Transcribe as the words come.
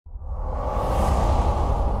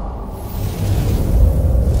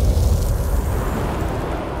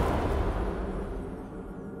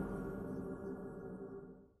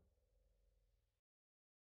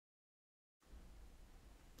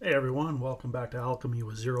Hey everyone, welcome back to Alchemy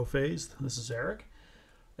with Zero Phase. This is Eric,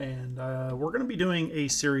 and we're going to be doing a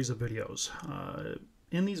series of videos.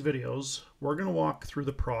 In these videos, we're going to walk through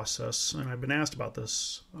the process, and I've been asked about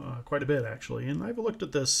this quite a bit actually, and I've looked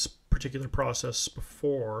at this particular process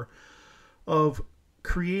before of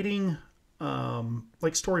creating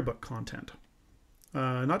like storybook content.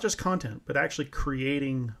 Not just content, but actually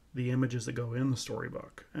creating the images that go in the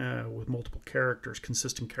storybook with multiple characters,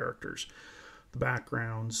 consistent characters, the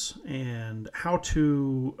backgrounds, and how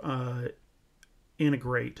to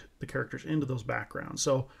integrate the characters into those backgrounds.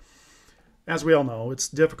 So as we all know, it's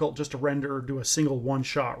difficult just to do a single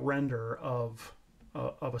one-shot render of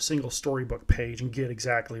a single storybook page and get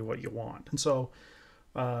exactly what you want. And so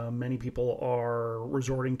many people are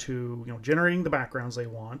resorting to generating the backgrounds they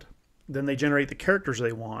want, then they generate the characters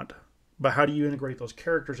they want. But how do you integrate those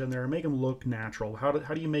characters in there and make them look natural? How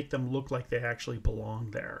do you make them look like they actually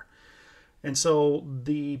belong there? And so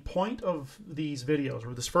the point of these videos,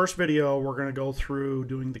 or this first video, we're going to go through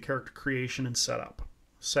doing the character creation and setup.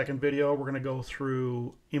 Second video, we're going to go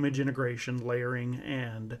through image integration, layering,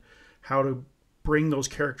 and how to bring those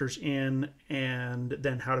characters in, and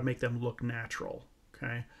then how to make them look natural.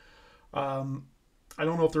 Okay. I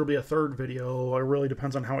don't know if there'll be a third video. It really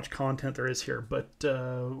depends on how much content there is here. But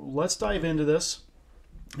let's dive into this.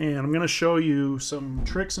 And I'm going to show you some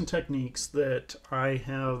tricks and techniques that I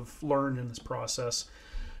have learned in this process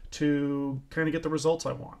to kind of get the results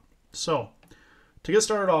I want. So to get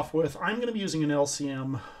started off with, I'm going to be using an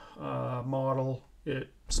LCM model.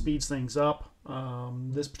 It speeds things up.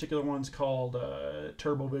 This particular one's called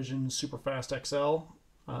TurboVision Superfast XL.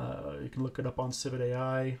 You can look it up on Civet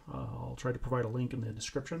AI. I'll try to provide a link in the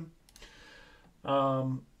description.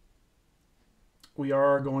 We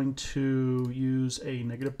are going to use a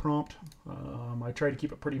negative prompt. I try to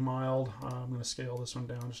keep it pretty mild. I'm going to scale this one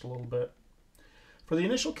down just a little bit. For the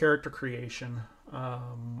initial character creation,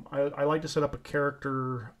 I like to set up a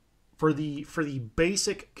character for the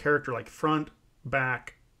basic character, like front,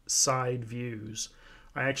 back, side views.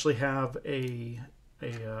 I actually have a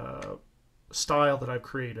style that I've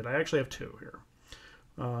created. I actually have two here.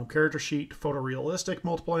 Character sheet photorealistic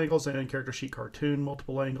multiple angles and character sheet cartoon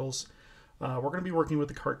multiple angles. We're going to be working with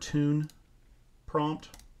the cartoon prompt.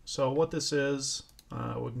 So what this is,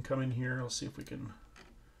 we can come in here. Let's see if we can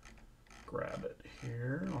grab it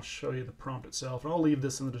here. I'll show you the prompt itself, and I'll leave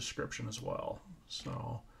this in the description as well.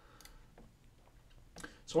 So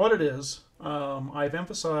what it is, I've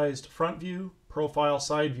emphasized front view, profile,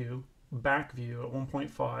 side view, back view at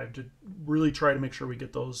 1.5 to really try to make sure we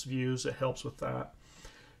get those views. It helps with that.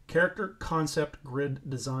 Character concept grid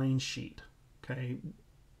design sheet. Okay.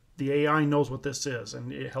 The AI knows what this is,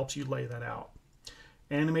 and it helps you lay that out.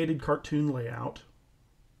 Animated cartoon layout.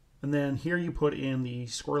 And then here you put in the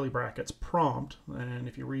squirrely brackets prompt. And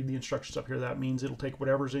if you read the instructions up here, that means it'll take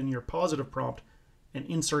whatever's in your positive prompt and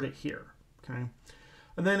insert it here. Okay.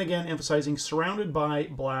 And then again, emphasizing surrounded by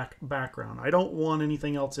black background. I don't want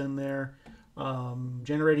anything else in there.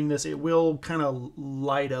 Generating this, it will kind of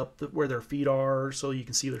light up where their feet are so you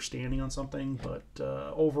can see they're standing on something. But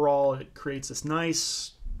overall, it creates this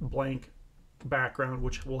nice blank background,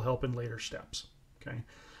 which will help in later steps. Okay,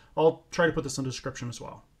 I'll try to put this in the description as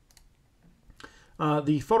well.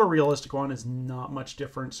 The photorealistic one is not much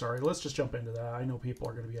different. Sorry, let's just jump into that. I know people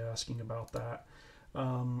are going to be asking about that.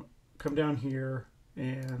 Come down here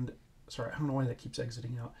and sorry, I don't know why that keeps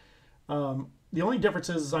exiting out. The only difference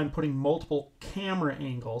is I'm putting multiple camera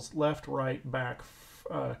angles, left, right, back,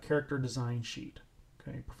 character design sheet.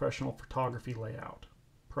 Okay, professional photography layout.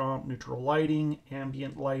 Prompt, neutral lighting,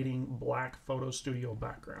 ambient lighting, black photo studio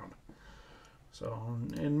background. So,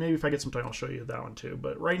 and maybe if I get some time, I'll show you that one too.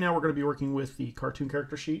 But right now we're going to be working with the cartoon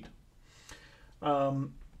character sheet.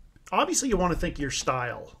 Obviously you want to think your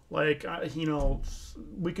style. Like,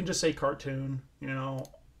 we can just say cartoon.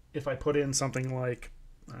 If I put in something like,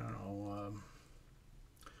 I don't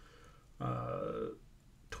know,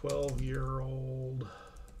 12-year-old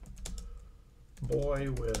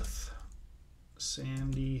boy with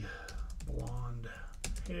sandy blonde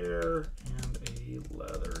hair and a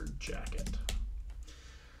leather jacket.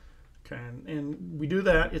 Okay, and we do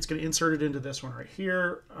that. It's going to insert it into this one right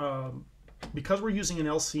here. Because we're using an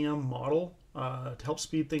LCM model to help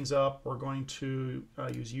speed things up, we're going to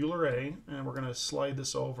use Euler A, and we're going to slide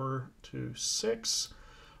this over to 6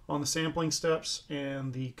 on the sampling steps,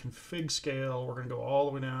 and the config scale, we're going to go all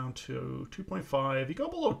the way down to 2.5. If you go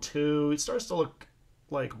below 2, it starts to look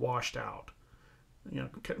like washed out.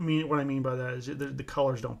 What I mean by that is the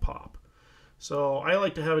colors don't pop. So I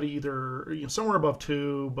like to have it either somewhere above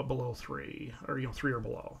 2 but below 3, or 3 or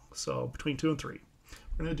below. So between 2 and 3.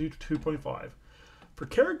 We're going to do 2.5. For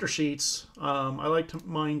character sheets, I like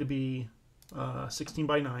mine to be 16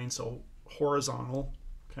 by 9, so horizontal,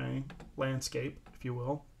 okay, landscape, if you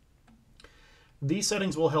will. These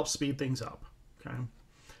settings will help speed things up, okay.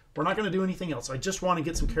 We're not going to do anything else. I just want to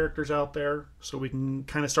get some characters out there so we can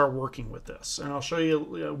kind of start working with this. And I'll show you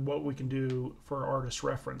what we can do for artist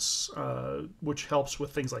reference, which helps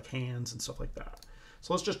with things like hands and stuff like that.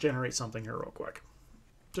 So let's just generate something here real quick,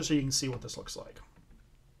 just so you can see what this looks like.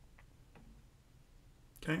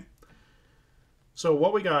 Okay. So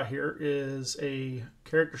what we got here is a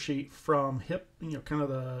character sheet from hip, kind of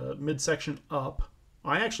the midsection up.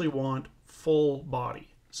 I actually want full body.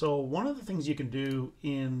 So one of the things you can do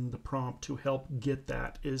in the prompt to help get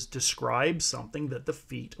that is describe something that the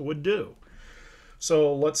feet would do.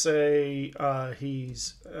 So let's say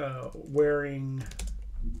he's wearing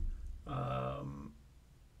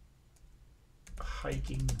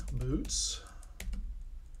hiking boots,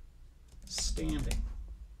 standing.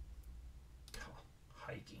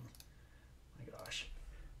 Hiking. My gosh.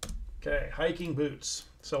 Okay, hiking boots.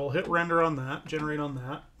 So we'll hit render on that, generate on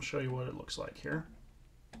that. I'll show you what it looks like here.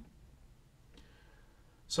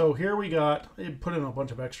 So here we got, it put in a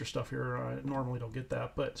bunch of extra stuff here. I normally don't get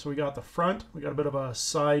that, but so we got the front, we got a bit of a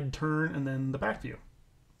side turn, and then the back view.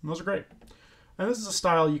 And those are great. And this is a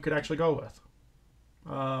style you could actually go with.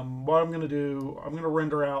 What I'm going to do, I'm going to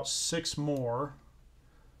render out 6 more,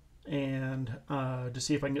 and to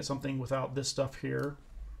see if I can get something without this stuff here.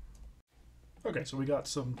 Okay, so we got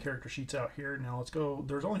some character sheets out here. Now let's go.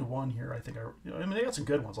 There's only one here. I mean, they got some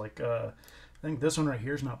good ones. Like I think this one right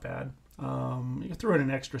here is not bad. You can throw in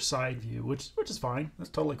an extra side view, which is fine.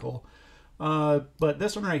 That's totally cool. But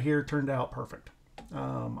this one right here turned out perfect.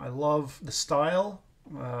 I love the style.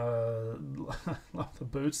 Love the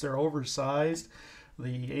boots. They're oversized.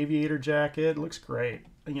 The aviator jacket looks great.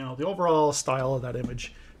 The overall style of that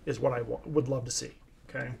image is what I would love to see.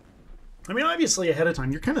 Okay. I mean, obviously ahead of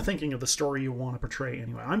time, you're kind of thinking of the story you want to portray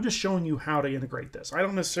anyway. I'm just showing you how to integrate this. I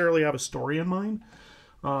don't necessarily have a story in mind.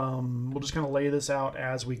 We'll just kind of lay this out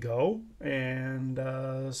as we go and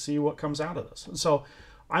see what comes out of this. So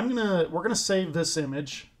we're gonna save this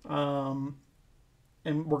image, and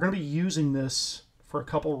we're gonna be using this for a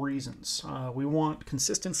couple reasons. We want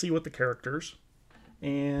consistency with the characters,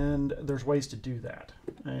 and there's ways to do that.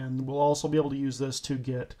 And we'll also be able to use this to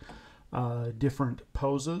get different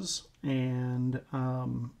poses and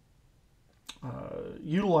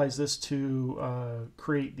utilize this to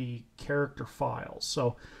create the character files.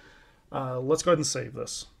 So let's go ahead and save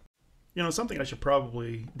this. Something I should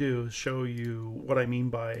probably do is show you what I mean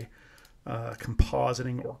by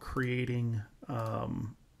compositing or creating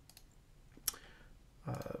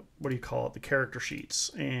what do you call it, the character sheets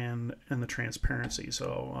and the transparency.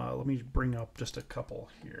 So let me bring up just a couple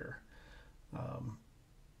here.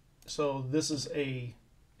 So this is a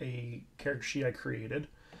character sheet I created,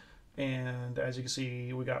 and as you can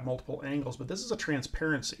see, we got multiple angles, but this is a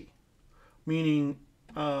transparency, meaning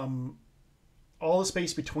all the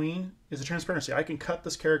space between is a transparency. I can cut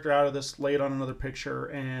this character out of this, lay it on another picture,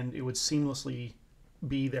 and it would seamlessly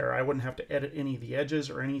be there. I wouldn't have to edit any of the edges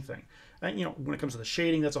or anything. And, when it comes to the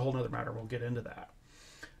shading, that's a whole nother matter. We'll get into that.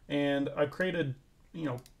 And I've created,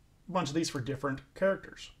 a bunch of these for different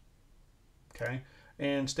characters. Okay.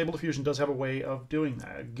 And Stable Diffusion does have a way of doing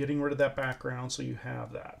that, getting rid of that background so you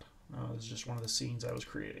have that. This is just one of the scenes I was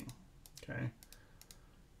creating. Okay.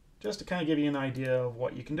 Just to kind of give you an idea of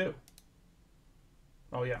what you can do.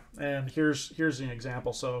 Oh yeah, and here's an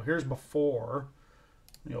example. So here's before.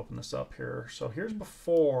 Let me open this up here. So here's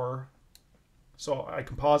before. So I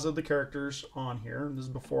composited the characters on here. This is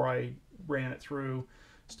before I ran it through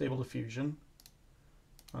Stable Diffusion.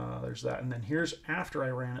 There's that. And then here's after I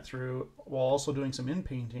ran it through while also doing some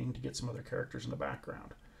in-painting to get some other characters in the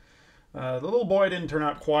background. The little boy didn't turn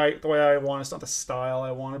out quite the way I wanted. It's not the style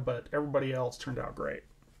I wanted, but everybody else turned out great.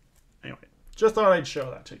 Anyway, just thought I'd show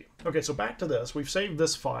that to you. Okay, so back to this. We've saved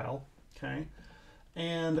this file, okay?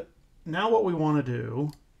 And now what we want to do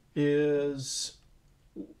is,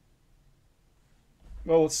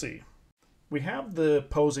 well, let's see. We have the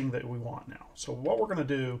posing that we want now. So what we're going to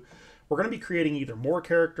do, we're going to be creating either more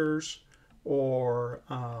characters or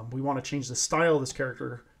we want to change the style of this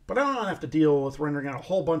character, but I don't have to deal with rendering out a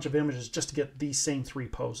whole bunch of images just to get these same 3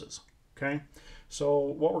 poses, okay? So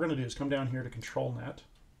what we're going to do is come down here to Control Net,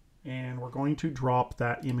 and we're going to drop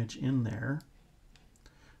that image in there.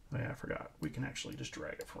 Oh yeah, I forgot. We can actually just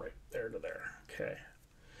drag it from right there to there. Okay.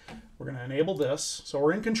 We're going to enable this. So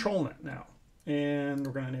we're in Control Net now, and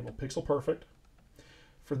we're going to enable Pixel Perfect.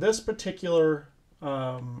 For this particular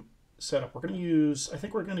setup, we're going to use, I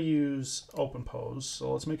think we're going to use Open Pose.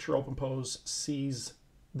 So let's make sure Open Pose sees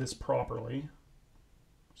this properly.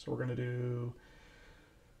 So we're going to do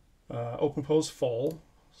open pose full.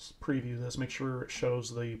 Let's preview this, make sure it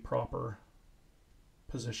shows the proper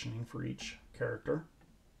positioning for each character.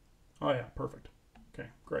 Oh yeah, perfect. Okay,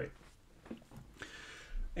 great.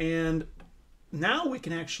 And now we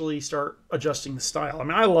can actually start adjusting the style. I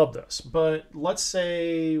mean, I love this, but let's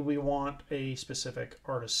say we want a specific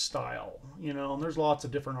artist style, you know, and there's lots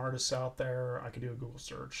of different artists out there. I could do a Google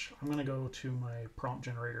search. I'm going to go to my prompt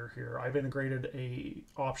generator here. I've integrated a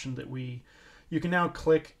option that you can now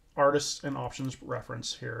click artists and options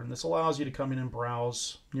reference here, and this allows you to come in and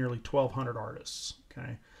browse nearly 1,200 artists.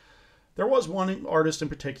 Okay, there was one artist in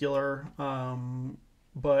particular,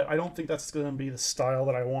 but I don't think that's going to be the style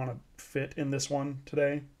that I want to fit in this one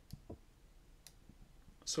today.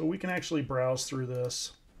 So we can actually browse through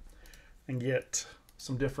this and get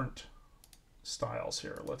some different styles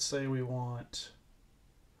here. Let's say we want,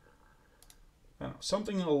 I don't know,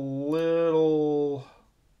 something a little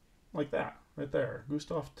like that right there.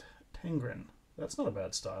 Gustav Tengren. That's not a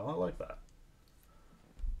bad style. I like that.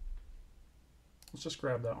 Let's just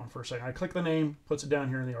grab that one for a second. I click the name, puts it down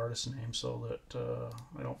here in the artist's name so that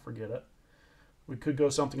I don't forget it. We could go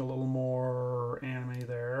something a little more anime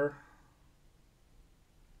there.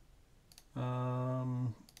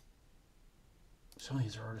 Some of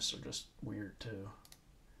these artists are just weird too.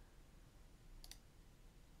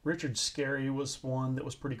 Richard Scarry was one that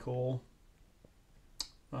was pretty cool.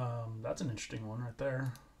 That's an interesting one right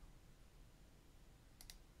there.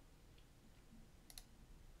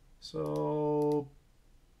 So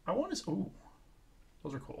I want to, ooh,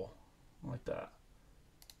 those are cool. I like that.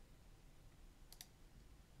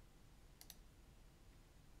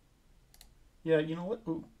 Yeah, you know what?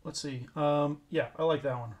 Ooh, let's see. Yeah, I like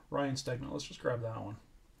that one. Ryan Stegman. Let's just grab that one.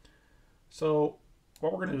 So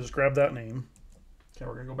what we're going to do is grab that name. Okay,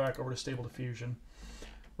 we're going to go back over to Stable Diffusion.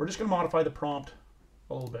 We're just going to modify the prompt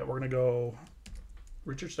a little bit. We're going to go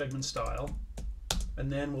Richard Stegman style, and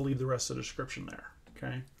then we'll leave the rest of the description there.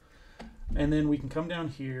 Okay. And then we can come down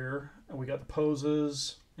here, and we got the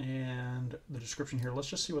poses and the description here. Let's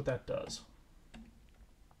just see what that does.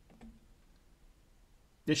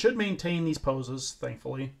 It should maintain these poses,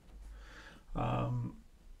 thankfully.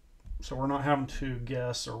 So we're not having to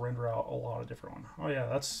guess or render out a lot of different ones. Oh yeah,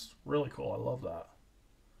 that's really cool. I love that.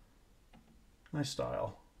 Nice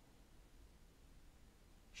style.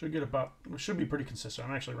 Should get about, it should be pretty consistent.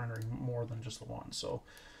 I'm actually rendering more than just the one, so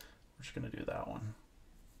we're just going to do that one.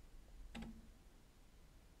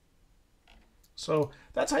 So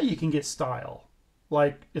that's how you can get style.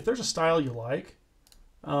 Like if there's a style you like,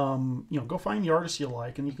 you know, go find the artist you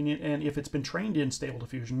like, and you can, and if it's been trained in Stable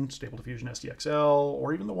Diffusion SDXL,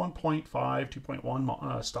 or even the 1.5,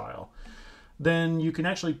 2.1 style, then you can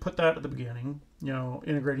actually put that at the beginning, you know,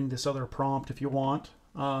 integrating this other prompt if you want,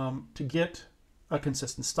 to get a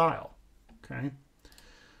consistent style. Okay.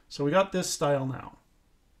 So we got this style now.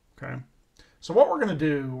 Okay. So what we're going to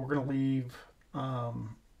do, we're going to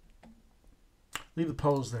leave the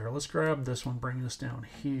pose there. Let's grab this one, bring this down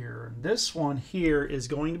here. And this one here is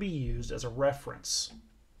going to be used as a reference.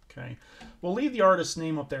 Okay. We'll leave the artist's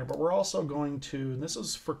name up there, but we're also going to, and this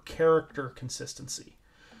is for character consistency,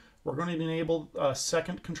 we're going to enable a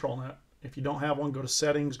second control net. If you don't have one, go to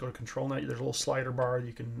settings, go to control net. There's a little slider bar.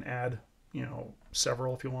 You can add, you know,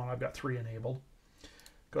 several if you want. I've got 3 enabled.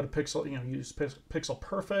 Go to pixel, you know, use pixel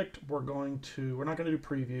perfect. We're not going to do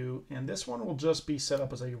preview, and this one will just be set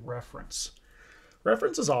up as a reference.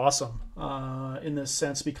 Reference is awesome in this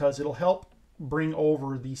sense because it'll help bring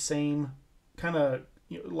over the same kind of,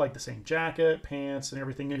 you know, like the same jacket, pants, and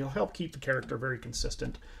everything. It'll help keep the character very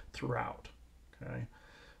consistent throughout. Okay.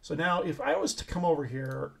 So now if I was to come over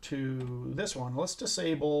here to this one, let's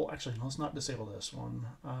disable, actually, let's not disable this one.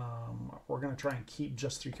 We're going to try and keep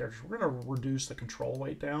just 3 characters. We're going to reduce the control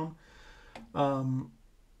weight down.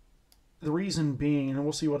 The reason being, and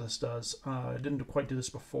we'll see what this does, I didn't quite do this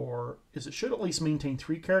before, is it should at least maintain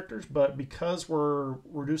 3 characters, but because we're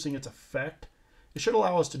reducing its effect, it should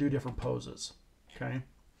allow us to do different poses. Okay.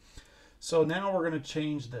 So now we're going to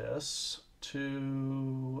change this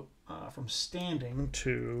to from standing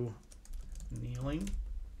to kneeling,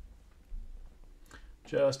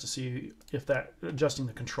 just to see if that adjusting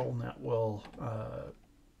the control net will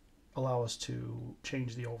allow us to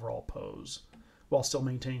change the overall pose while still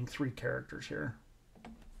maintaining 3 characters here.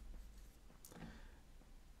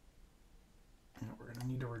 And we're going to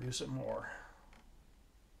need to reduce it more.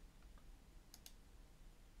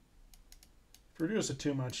 If you reduce it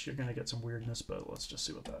too much, you're going to get some weirdness, but let's just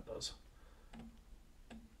see what that does.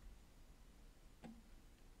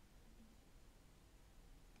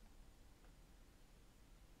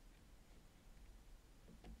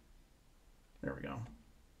 There we go.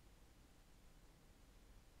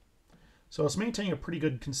 So it's maintaining a pretty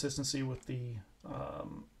good consistency with the,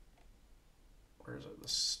 where is it, the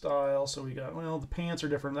style. So we got, well, the pants are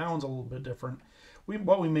different. That one's a little bit different.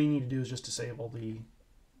 What we may need to do is just disable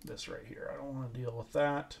this right here. I don't want to deal with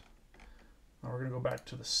that. Now we're going to go back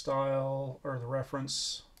to the style or the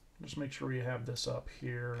reference. Just make sure we have this up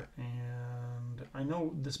here. And I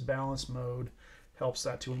know this balance mode helps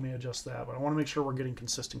that too. We may adjust that, but I want to make sure we're getting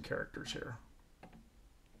consistent characters here.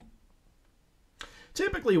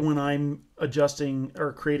 Typically when I'm adjusting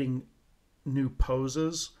or creating new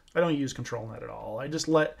poses, I don't use control net at all. I just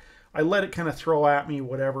let it kind of throw at me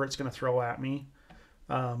whatever it's going to throw at me.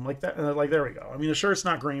 Like that, like there we go. I mean, the shirt's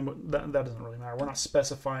not green, but that doesn't really matter. We're not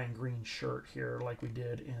specifying green shirt here like we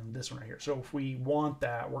did in this one right here. So if we want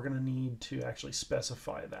that, we're going to need to actually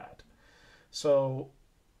specify that. So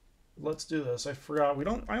let's do this. I forgot.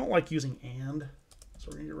 I don't like using and, so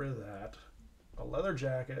we're going to get rid of that. A leather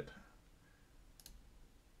jacket,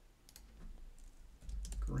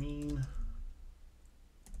 green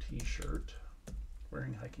t-shirt,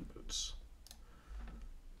 wearing hiking boots.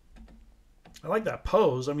 I like that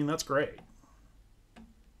pose. I mean, that's great.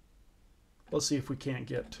 Let's see if we can't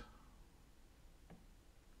get...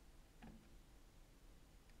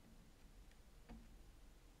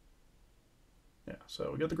 Yeah,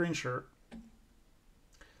 so we got the green shirt.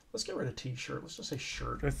 Let's get rid of t-shirt. Let's just say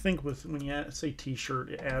shirt. I think when you say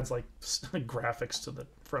t-shirt, it adds like graphics to the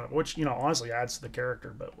front, which, you know, honestly adds to the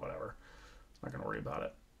character, but whatever. I'm not going to worry about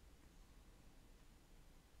it.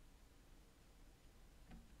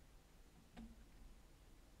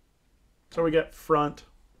 So we get front,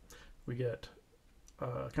 we get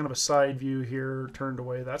kind of a side view here, turned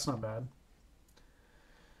away. That's not bad.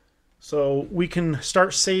 So we can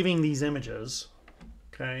start saving these images,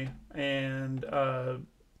 okay, and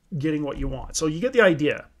getting what you want. So you get the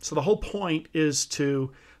idea. So the whole point is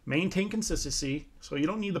to maintain consistency. So you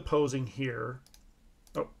don't need the posing here.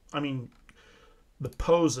 Oh, I mean, the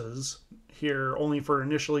poses here only for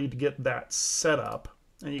initially to get that set up,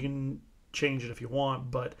 and you can change it if you want,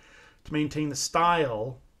 but to maintain the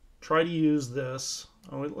style, try to use this.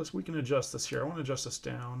 Oh, we can adjust this here. I want to adjust this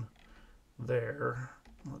down there.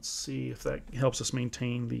 Let's see if that helps us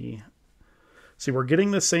maintain the... See, we're getting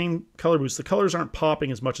the same color boost. The colors aren't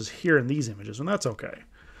popping as much as here in these images, and that's okay.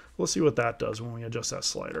 Let's see what that does when we adjust that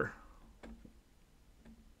slider.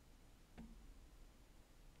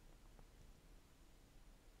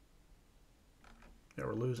 Yeah,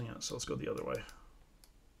 we're losing it, so let's go the other way.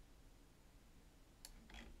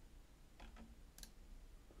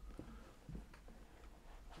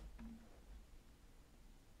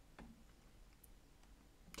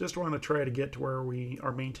 Just want to try to get to where we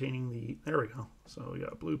are maintaining the, there we go. So we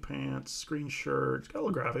got blue pants, green shirt, it's got a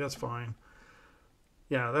little graphic, that's fine.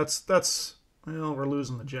 Yeah, that's, well, we're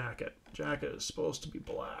losing the jacket. Jacket is supposed to be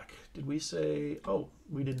black. Did we say, oh,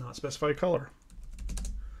 we did not specify color.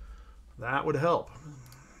 That would help.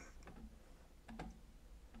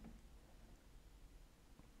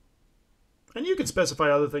 And you can specify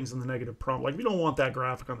other things in the negative prompt. Like if you don't want that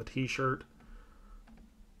graphic on the t-shirt,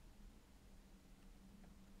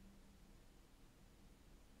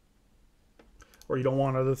 or you don't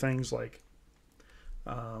want other things like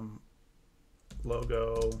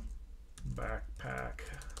logo, backpack,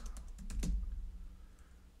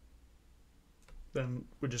 then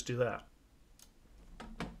we just do that.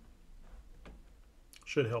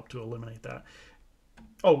 Should help to eliminate that.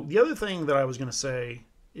 Oh, the other thing that I was going to say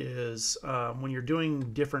is when you're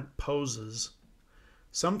doing different poses,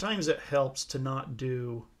 sometimes it helps to not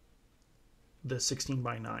do the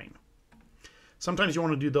 16:9. Sometimes you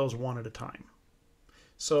want to do those one at a time.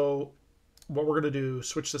 So what we're going to do,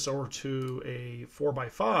 switch this over to a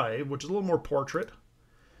 4:5, which is a little more portrait.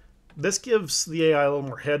 This gives the AI a little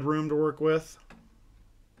more headroom to work with.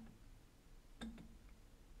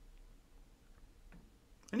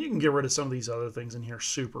 And you can get rid of some of these other things in here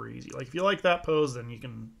super easy. Like if you like that pose, then you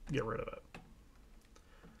can get rid of it.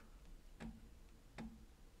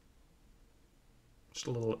 Just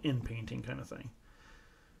a little in-painting kind of thing.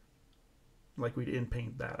 Like we'd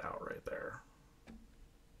in-paint that out right there.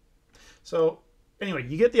 So anyway,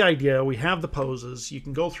 you get the idea. We have the poses. You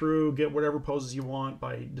can go through, get whatever poses you want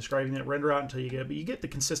by describing it, render out until you get, but you get the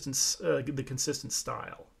consistent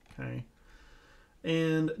style, okay?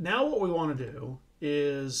 And now what we want to do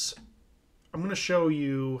is I'm going to show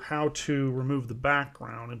you how to remove the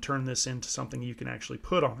background and turn this into something you can actually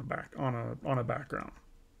put on a background.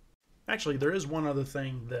 Actually, there is one other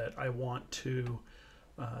thing that I want to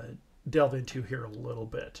delve into here a little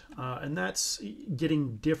bit, and that's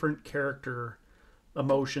getting different character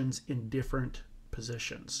emotions in different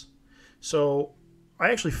positions. So I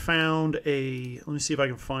actually found let me see if I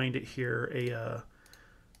can find it here,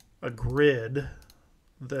 a grid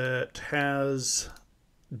that has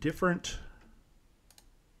different,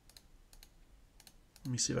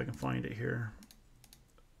 let me see if I can find it here,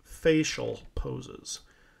 facial poses.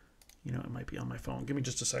 You know, it might be on my phone. Give me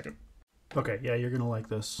just a second. Okay, yeah, you're going to like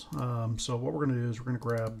this. So what we're going to do is we're going to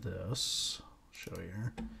grab this, show you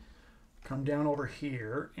here, come down over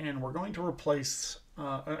here, and we're going to replace,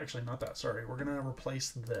 actually not that, sorry, we're going to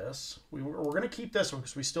replace this. We're going to keep this one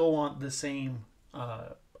because we still want the same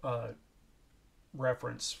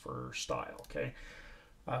reference for style, okay,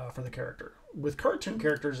 for the character. With cartoon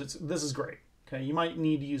characters, this is great. Okay, you might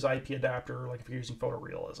need to use IP adapter, like if you're using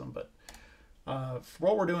photorealism, but for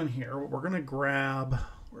what we're doing here, we're going to grab,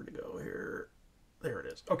 where'd it go here? There it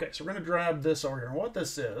is. Okay, so we're going to grab this over here. And what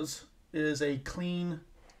this is a clean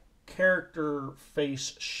character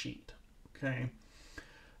face sheet. Okay,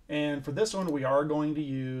 and for this one, we are going to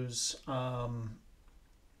use,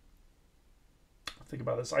 think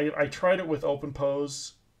about this. I tried it with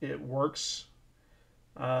OpenPose. It works.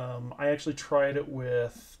 I actually tried it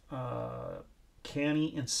with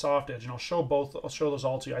Canny and Soft Edge, and I'll show those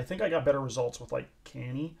all to you. I think I got better results with like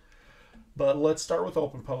Canny, but let's start with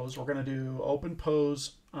OpenPose. We're going to do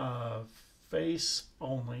OpenPose face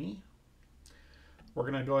only. We're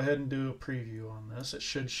going to go ahead and do a preview on this. It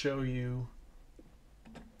should show you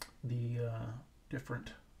the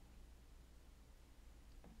different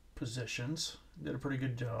positions. Did a pretty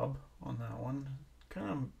good job on that one. Kind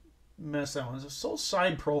of messed that one. So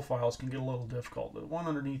side profiles can get a little difficult. The one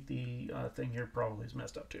underneath the thing here probably is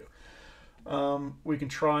messed up too. We can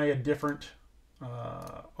try a different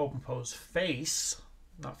OpenPose face,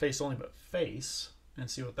 not face only, but face, and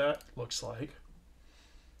see what that looks like.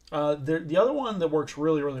 The other one that works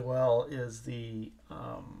really, really well is the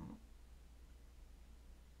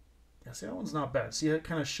yeah, see, that one's not bad. See, it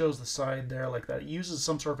kind of shows the side there like that. It uses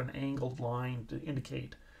some sort of an angled line to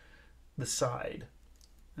indicate the side.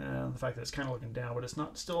 And the fact that it's kind of looking down, but it's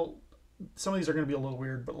not still, some of these are going to be a little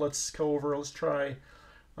weird, but let's go over, let's try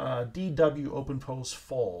DW OpenPose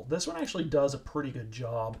Full. This one actually does a pretty good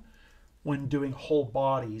job when doing whole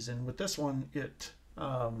bodies. And with this one,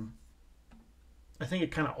 I think it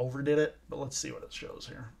kind of overdid it, but let's see what it shows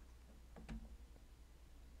here.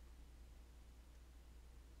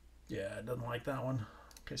 Yeah, it doesn't like that one.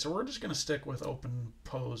 Okay, so we're just going to stick with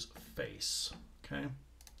OpenPose Face. Okay.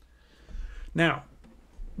 Now,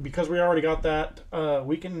 because we already got that,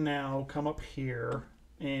 we can now come up here,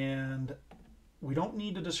 and we don't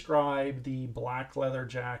need to describe the black leather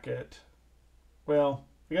jacket. Well,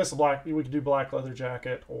 I guess we could do black leather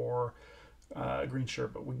jacket or green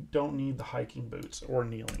shirt, but we don't need the hiking boots or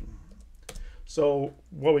kneeling. So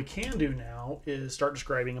what we can do now is start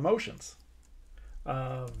describing emotions.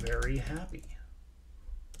 Very happy.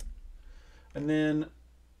 And then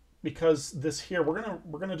because this here, we're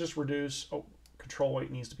gonna just reduce, control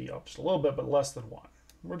weight needs to be up just a little bit, but less than 1.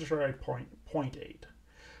 We're just right at 0.8.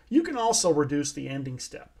 You can also reduce the ending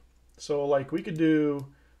step. So like we could do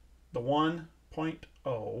the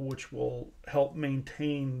 1.0, which will help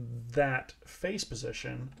maintain that face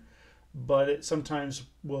position, but it sometimes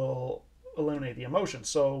will eliminate the emotion.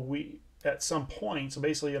 So we, at some point, so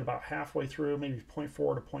basically at about halfway through, maybe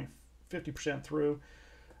 0.4 to 50% through,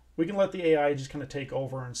 we can let the AI just kind of take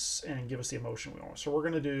over and give us the emotion we want. So we're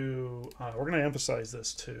going to do, we're going to emphasize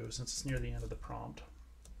this too, since it's near the end of the prompt.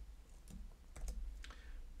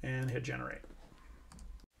 And hit generate.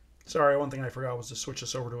 Sorry, one thing I forgot was to switch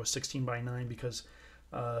this over to a 16:9 because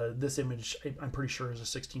this image, I'm pretty sure, is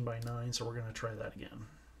a 16:9, so we're going to try that again.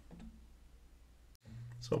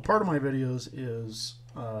 So part of my videos is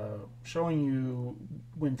showing you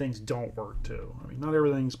when things don't work too. I mean, not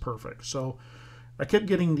everything's perfect. So I kept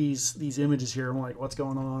getting these images here. I'm like, what's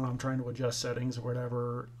going on? I'm trying to adjust settings or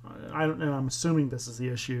whatever. And I'm assuming this is the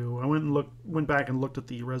issue. I went back and looked at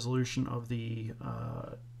the resolution of the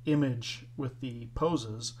image with the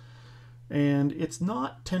poses, and it's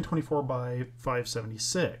not 1024 by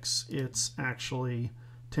 576. It's actually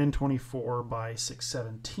 1024 by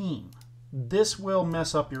 617. This will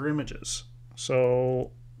mess up your images.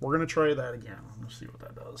 So we're going to try that again. Let's see what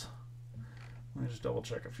that does. Let me just double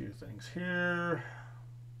check a few things here.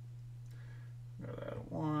 Got that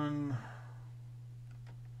at 1.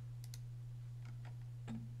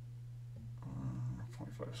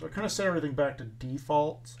 So I kind of set everything back to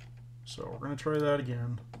default. So we're going to try that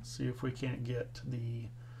again. See if we can't get the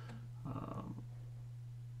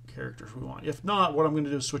characters we want. If not, what I'm going to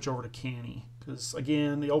do is switch over to Canny. Because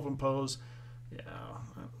again, the OpenPose, yeah,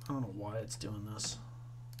 I don't know why it's doing this.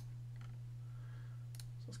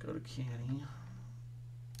 So let's go to Canny.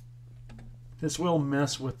 This will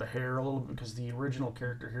mess with the hair a little bit because the original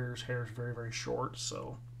character here's hair is very, very short,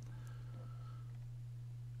 so.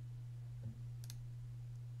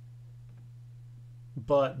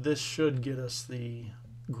 But this should get us the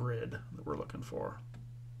grid that we're looking for.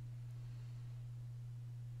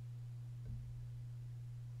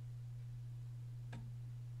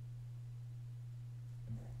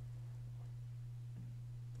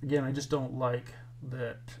 Again, I just don't like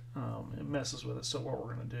that it messes with it. So what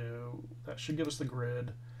we're going to do, that should give us the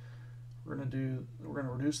grid. We're going to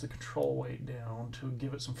reduce the control weight down to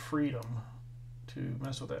give it some freedom to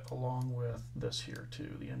mess with it, along with this here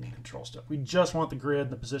too, the ending control step. We just want the grid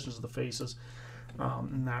and the positions of the faces,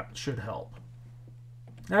 and that should help.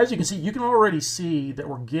 As you can see, you can already see that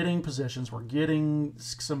we're getting positions, we're getting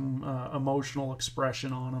some emotional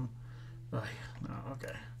expression on them. No,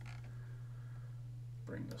 okay.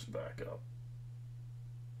 Bring this back up.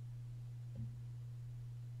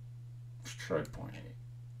 Let's try 0.8.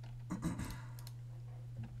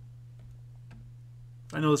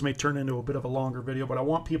 I know this may turn into a bit of a longer video, but I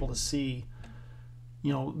want people to see,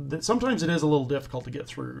 you know, that sometimes it is a little difficult to get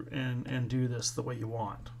through and do this the way you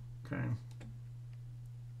want. Okay.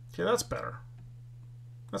 Okay, that's better.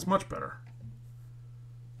 That's much better.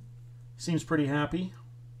 Seems pretty happy.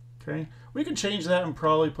 Okay. We can change that and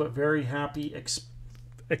probably put very happy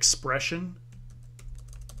expression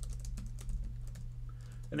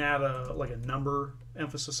and add like a number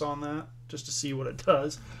emphasis on that just to see what it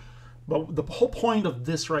does. But the whole point of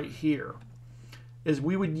this right here is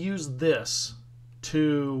we would use this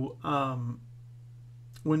to,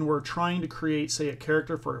 when we're trying to create, say, a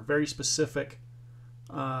character for a very specific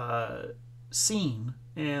scene,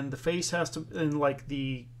 and the face has to, and like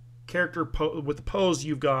the character with the pose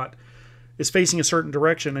you've got is facing a certain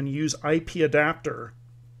direction, and you use IP adapter.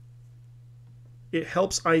 It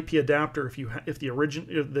helps IP adapter if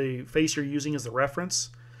the face you're using as the reference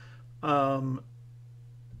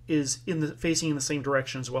is facing in the same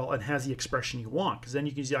direction as well and has the expression you want, because then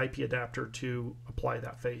you can use the IP adapter to apply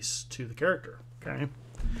that face to the character. Okay.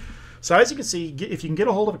 So as you can see, if you can get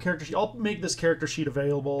a hold of a character sheet, I'll make this character sheet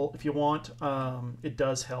available if you want. It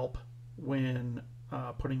does help when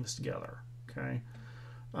putting this together. Okay.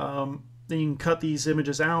 Then you can cut these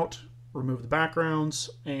images out, remove the backgrounds,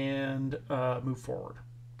 and move forward.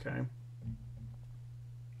 Okay.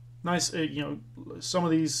 Nice. You know, some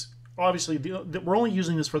of these, obviously, we're only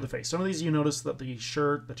using this for the face. Some of these you notice that the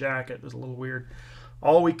shirt, the jacket is a little weird.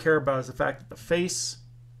 All we care about is the fact that the face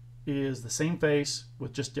is the same face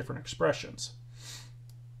with just different expressions.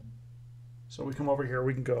 So we come over here,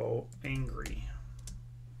 we can go angry.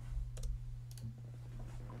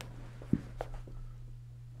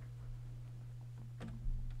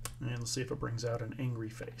 And let's see if it brings out an angry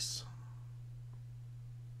face.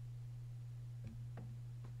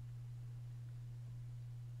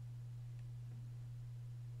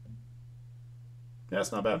 Yeah,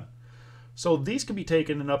 it's not bad. So these can be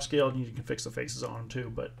taken and upscaled, and you can fix the faces on them too.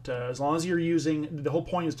 But as long as you're using, the whole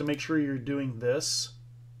point is to make sure you're doing this,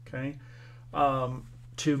 okay,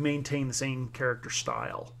 to maintain the same character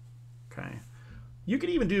style. Okay. You can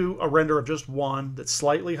even do a render of just one that's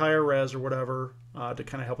slightly higher res or whatever to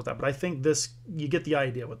kind of help with that. But I think this, you get the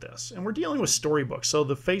idea with this. And we're dealing with storybooks, so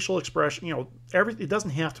the facial expression, you know, it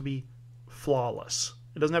doesn't have to be flawless.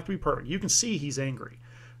 It doesn't have to be perfect. You can see he's angry.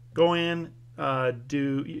 Go in.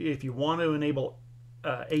 If you want to enable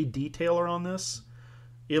a detailer on this,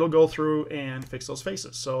 it'll go through and fix those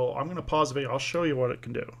faces. So I'm going to pause the video. I'll show you what it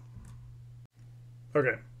can do.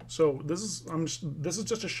 Okay, so this is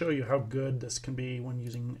just to show you how good this can be when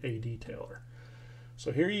using a detailer.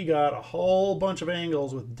 So here you got a whole bunch of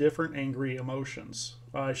angles with different angry emotions.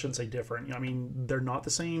 I shouldn't say different. I mean, they're not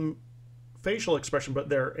the same facial expression, but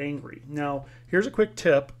they're angry. Now, here's a quick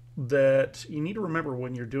tip that you need to remember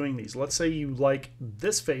when you're doing these. Let's say you like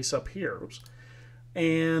this face up here,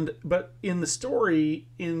 but in the story,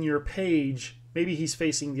 in your page, maybe he's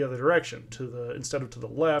facing the other direction, instead of to the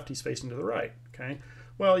left, he's facing to the right. Okay,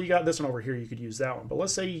 well, you got this one over here, you could use that one. But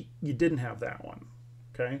let's say you didn't have that one.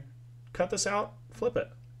 Okay, cut this out, flip it,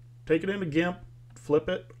 take it into GIMP, flip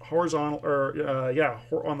it horizontal, or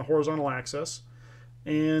on the horizontal axis,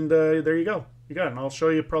 and there you go. You got it. And I'll show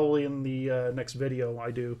you probably in the next video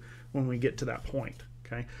I do when we get to that point.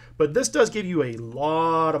 Okay, but this does give you a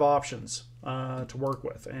lot of options to work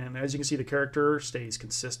with, and as you can see, the character stays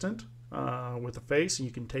consistent with the face, and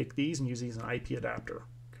you can take these and use these in an IP adapter.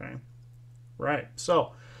 Okay, right.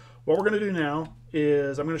 So what we're going to do now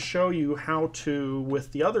is I'm going to show you how to,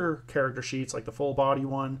 with the other character sheets, like the full body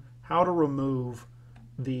one, how to remove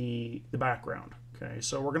the background. Okay,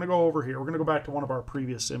 so we're going to go over here. We're going to go back to one of our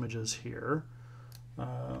previous images here.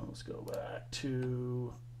 let's go back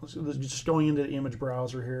to, just going into the image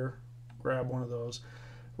browser here, grab one of those.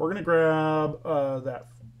 We're going to grab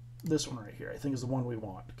this one right here, I think is the one we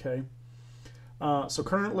want, okay? So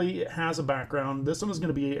currently it has a background. This one is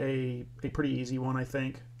going to be a pretty easy one, I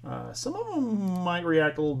think. Some of them might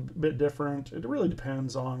react a little bit different. It really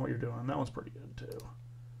depends on what you're doing. That one's pretty good too.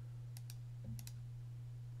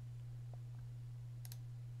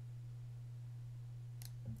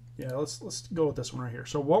 Yeah, let's go with this one right here.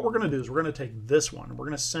 So what we're going to do is we're going to take this one. We're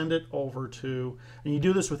going to send it over to, and you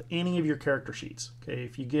do this with any of your character sheets. Okay,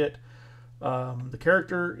 if you get the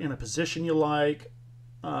character in a position you like,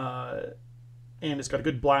 and it's got a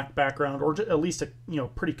good black background, or at least a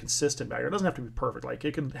pretty consistent background. It doesn't have to be perfect. Like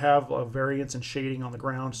it could have a variance in shading on the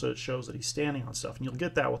ground so it shows that he's standing on stuff, and you'll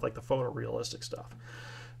get that with like the photorealistic stuff.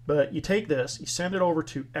 But you take this, you send it over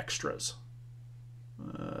to extras.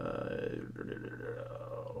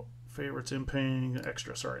 Favorites, imping,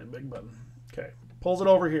 extra, sorry, the big button. Okay, pulls it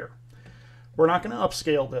over here. We're not going to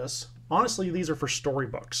upscale this. Honestly, these are for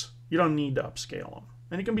storybooks. You don't need to upscale them.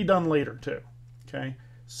 And it can be done later too. Okay,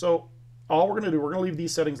 so all we're going to do, we're going to leave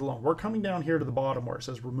these settings alone. We're coming down here to the bottom where it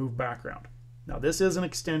says remove background. Now this is an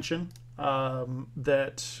extension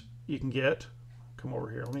that you can get. Come over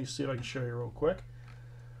here. Let me see if I can show you real quick.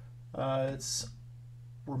 It's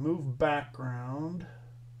remove background.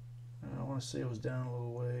 I want to say it was down a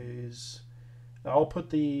little ways. I'll put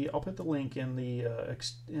the link in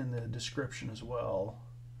the description as well.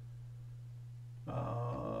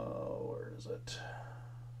 Where is it?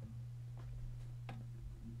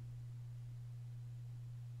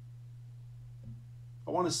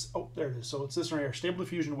 I want to. Oh, there it is. So it's this right here. Stable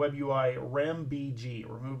Diffusion Web UI RemBG.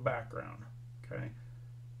 Remove background. Okay.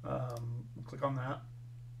 Click on that.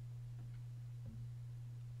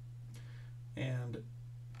 And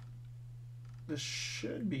this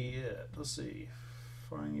should be it. Let's see.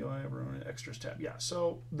 Find UI, extras tab. Yeah,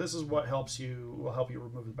 so this is what will help you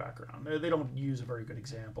remove the background. They don't use a very good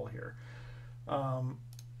example here. A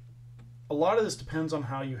lot of this depends on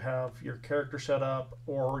how you have your character set up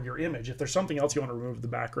or your image. If there's something else you want to remove the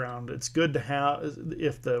background, it's good to have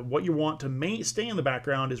if what you want to stay in the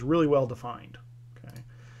background is really well defined. Okay.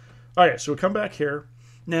 All right, so we come back here.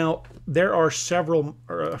 Now there are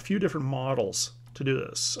a few different models to do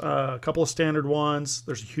this. A couple of standard ones.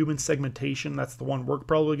 There's human segmentation. That's the one we're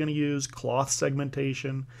probably going to use. Cloth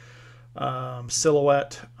segmentation,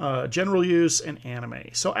 silhouette, general use, and anime.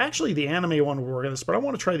 So actually the anime one will work on this, but I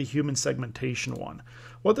want to try the human segmentation one.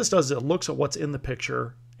 What this does is it looks at what's in the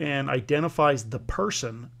picture and identifies the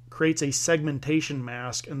person, creates a segmentation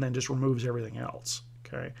mask, and then just removes everything else.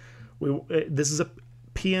 Okay. This is a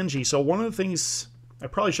PNG. So one of the things, I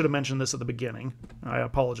probably should have mentioned this at the beginning. I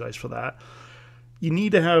apologize for that. You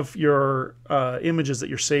need to have your images that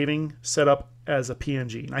you're saving set up as a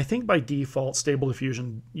PNG. And I think by default, Stable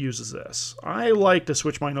Diffusion uses this. I like to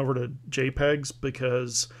switch mine over to JPEGs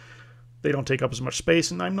because they don't take up as much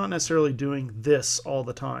space, and I'm not necessarily doing this all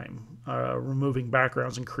the time, removing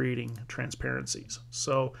backgrounds and creating transparencies.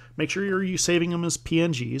 So make sure you're saving them as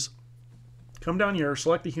PNGs. Come down here,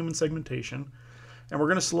 select the human segmentation, and we're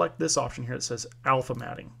going to select this option here that says alpha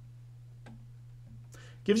matting.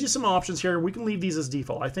 Gives you some options here. We can leave these as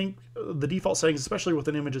default. I think the default settings, especially with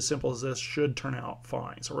an image as simple as this, should turn out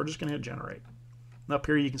fine. So we're just going to hit generate. And up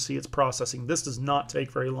here you can see it's processing. This does not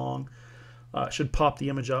take very long. It should pop the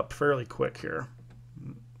image up fairly quick here.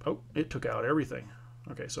 Oh, it took out everything.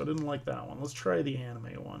 Okay, so I didn't like that one. Let's try the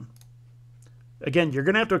anime one. Again, you're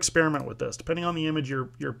going to have to experiment with this, depending on the image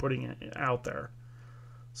you're putting out there.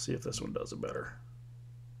 See if this one does it better.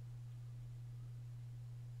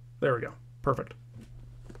 There we go. Perfect.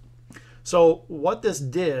 So what this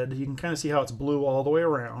did, you can kind of see how it's blue all the way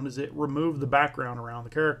around, is it removed the background around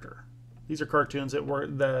the character. These are cartoons that were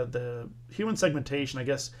the human segmentation, I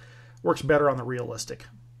guess, works better on the realistic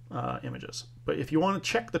images. But if you want to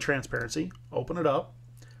check the transparency, open it up,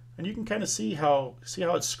 and you can kind of see how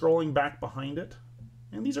it's scrolling back behind it.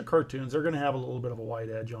 And these are cartoons; they're going to have a little bit of a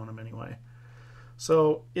white edge on them anyway.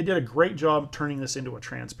 So it did a great job turning this into a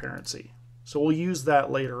transparency. So we'll use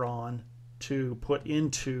that later on to put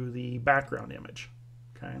into the background image.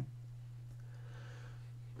 Okay.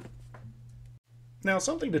 Now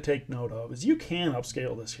something to take note of is you can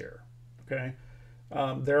upscale this here. Okay.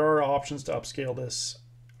 There are options to upscale this.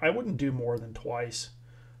 I wouldn't do more than twice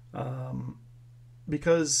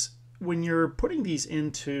because when you're putting these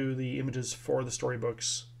into the images for the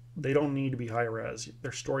storybooks, they don't need to be high res.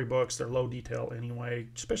 They're storybooks, they're low detail anyway,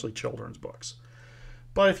 especially children's books.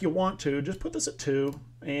 But if you want to, just put this at 2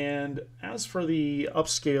 And as for the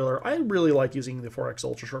upscaler, I really like using the 4X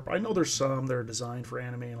Ultra Sharp. I know there's some that are designed for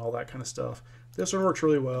anime and all that kind of stuff. This one works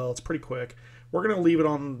really well. It's pretty quick. We're going to leave it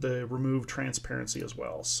on the remove transparency as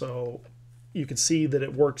well, so you can see that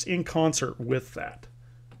it works in concert with that.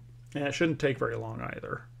 And it shouldn't take very long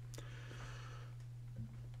either.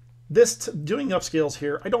 Doing upscales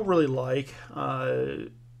here, I don't really like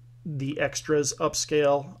the extras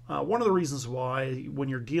upscale. One of the reasons why, when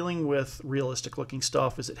you're dealing with realistic looking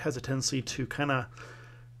stuff, is it has a tendency to kind of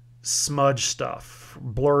smudge stuff,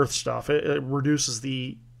 blur stuff. It reduces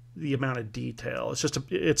the amount of detail.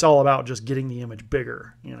 It's all about just getting the image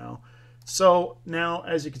bigger, you know. So now,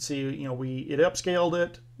 as you can see, you know, it upscaled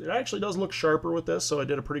it. It actually does look sharper with this, so I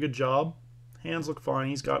did a pretty good job. Hands look fine.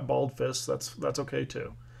 He's got bald fists. That's okay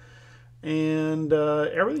too. And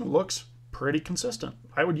everything looks pretty consistent.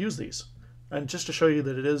 I would use these. And just to show you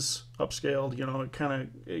that it is upscaled, you know,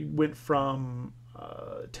 it went from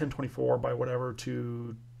 1024 by whatever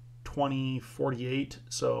to 2048.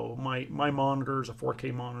 So my monitor is a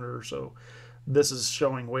 4K monitor, so this is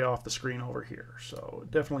showing way off the screen over here. So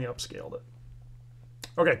definitely upscaled it.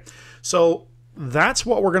 Okay, so that's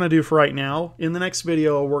what we're going to do for right now. In the next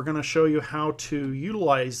video, we're going to show you how to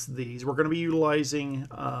utilize these. We're going to be utilizing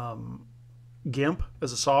GIMP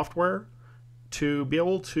as a software to be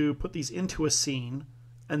able to put these into a scene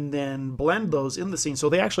and then blend those in the scene so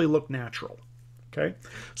they actually look natural. Okay,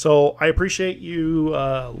 so I appreciate you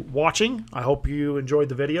watching. I hope you enjoyed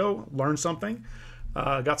the video, learned something,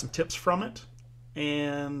 got some tips from it,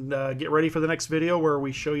 and get ready for the next video where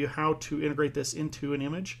we show you how to integrate this into an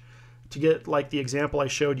image to get like the example I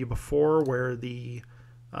showed you before, where the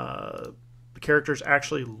characters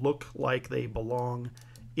actually look like they belong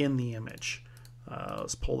in the image.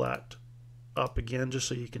 Let's pull that up again just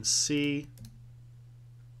so you can see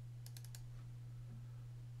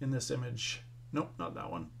in this image. Nope, not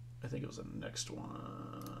that one. I think it was the next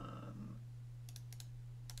one.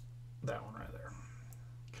 That one right there.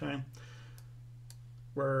 Okay.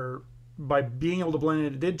 Where by being able to blend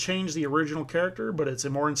it, it did change the original character, but it's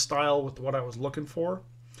more in style with what I was looking for.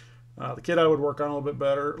 The kid I would work on a little bit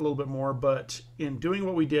better, a little bit more, but in doing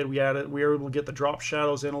what we did, we were able to get the drop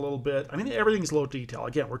shadows in a little bit. I mean, everything's low detail.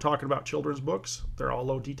 Again, we're talking about children's books. They're all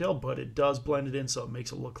low detail, but it does blend it in so it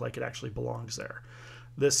makes it look like it actually belongs there.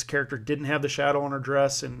 This character didn't have the shadow on her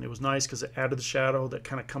dress, and it was nice because it added the shadow that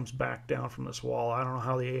kind of comes back down from this wall. I don't know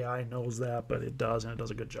how the AI knows that, but it does, and it does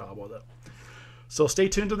a good job with it. So stay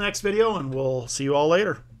tuned to the next video, and we'll see you all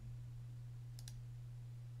later.